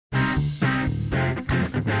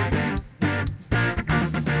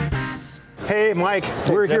Hey Mike,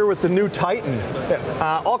 we're here with the new Titan.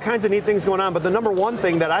 All kinds of neat things going on, but the number one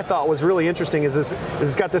thing that I thought was really interesting is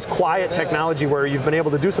it's got this quiet technology where you've been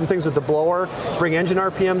able to do some things with the blower, bring engine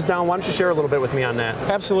RPMs down. Why don't you share a little bit with me on that?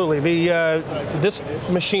 Absolutely. This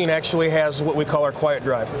machine actually has what we call our quiet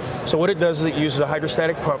drive. So what it does is it uses a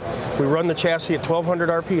hydrostatic pump. We run the chassis at 1200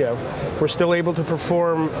 RPM. We're still able to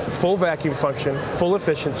perform full vacuum function, full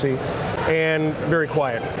efficiency, and very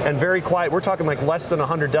quiet. And very quiet. We're talking like less than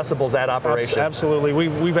 100 decibels at operation. Absolutely.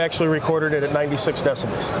 We've actually recorded it at 96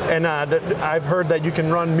 decibels. And I've heard that you can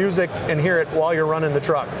run music and hear it while you're running the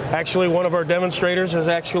truck. Actually, one of our demonstrators has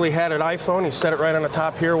actually had an iPhone. He set it right on the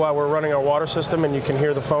top here while we're running our water system, and you can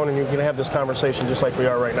hear the phone and you can have this conversation just like we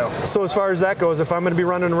are right now. So as far as that goes, if I'm going to be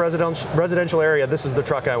running a residential area, this is the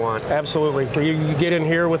truck I want. Absolutely. You get in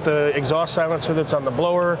here with the exhaust silencer that's on the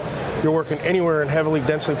blower. You're working anywhere in heavily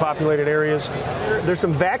densely populated areas. There's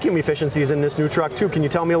some vacuum efficiencies in this new truck too. Can you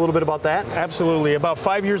tell me a little bit about that? Absolutely. About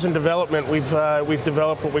 5 years in development, we've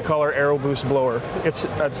developed what we call our Aeroboost blower. It's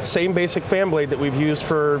the same basic fan blade that we've used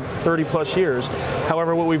for 30 plus years.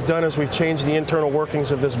 However, what we've done is we've changed the internal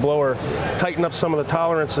workings of this blower, tightened up some of the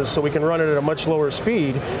tolerances so we can run it at a much lower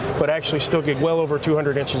speed, but actually still get well over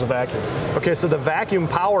 200 inches of vacuum. Okay, so the vacuum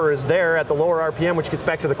power is there at the lower RPM, which gets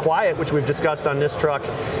back to the quiet, which we've discussed on this truck.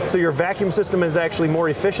 So your vacuum system is actually more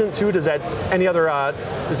efficient too. Does that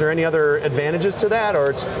is there any other advantages to that,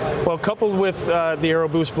 or it's? Well, coupled with the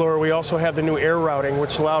Aeroboost blower, we also have the new air routing,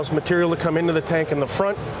 which allows material to come into the tank in the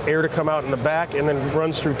front, air to come out in the back, and then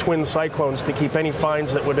runs through twin cyclones to keep any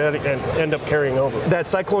fines that would end up carrying over. That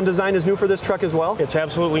cyclone design is new for this truck as well? It's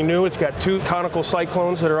absolutely new. It's got two conical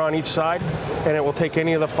cyclones that are on each side, and it will take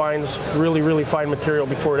any of the fines, really fine material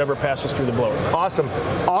before it ever passes through the blower. Awesome.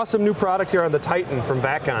 Awesome new product here on the Titan from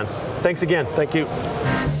Vac-con. Thanks again. Thank you.